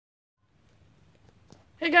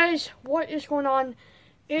Hey guys, what is going on?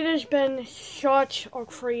 It has been such a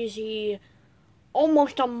crazy,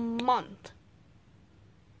 almost a month.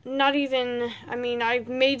 Not even, I've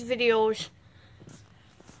made videos,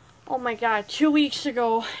 oh my god, 2 weeks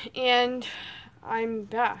ago, and I'm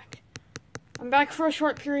back. I'm back for a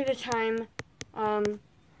short period of time.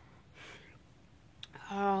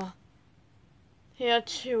 Had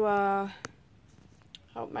to,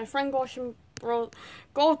 help my friend go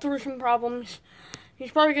through some problems. He's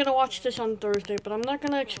probably going to watch this on Thursday, but I'm not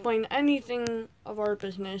going to explain anything of our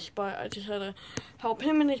business, but I just had to help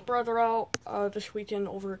him and his brother out this weekend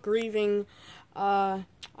over grieving. I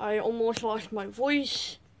almost lost my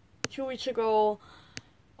voice 2 weeks ago.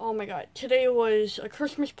 Oh my god. Today was a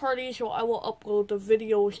Christmas party, so I will upload the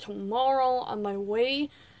videos tomorrow on my way.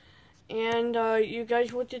 And you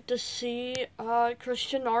guys will get to see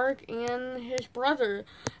Christian Ark and his brother.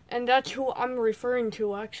 And that's who I'm referring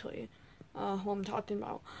to, actually. Who I'm talking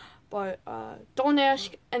about. But don't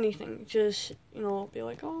ask anything. Just, be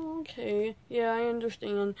like, oh, okay. Yeah, I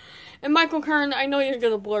understand. And Michael Kern, I know you're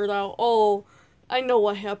going to blurt out, oh, I know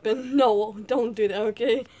what happened. No, don't do that,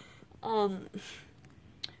 okay? And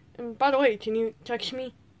by the way, can you text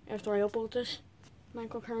me after I upload this,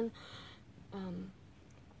 Michael Kern?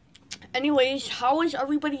 Anyways, how is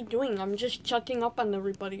everybody doing? I'm just checking up on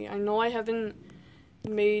everybody. I know I haven't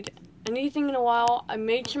made anything in a while. I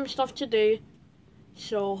made some stuff today,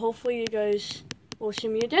 so hopefully you guys will see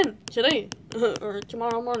me again today or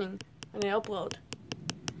tomorrow morning when I upload.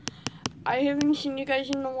 I haven't seen you guys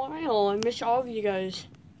in a while. I miss all of you guys.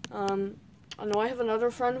 I know I have another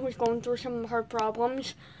friend who's going through some hard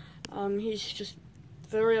problems. He's just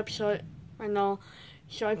very upset right now,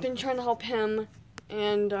 so I've been trying to help him.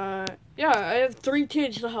 And, yeah, I have 3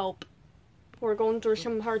 kids to help who are going through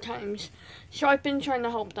some hard times. So I've been trying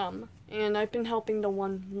to help them. And I've been helping the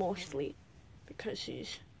one mostly because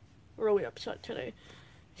he's really upset today.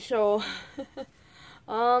 So,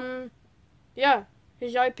 yeah,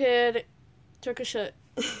 his iPad took a shit.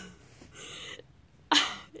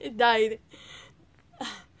 It died.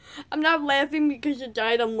 I'm not laughing because it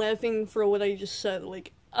died. I'm laughing for what I just said,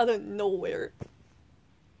 like, out of nowhere.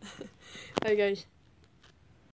 Alright, guys.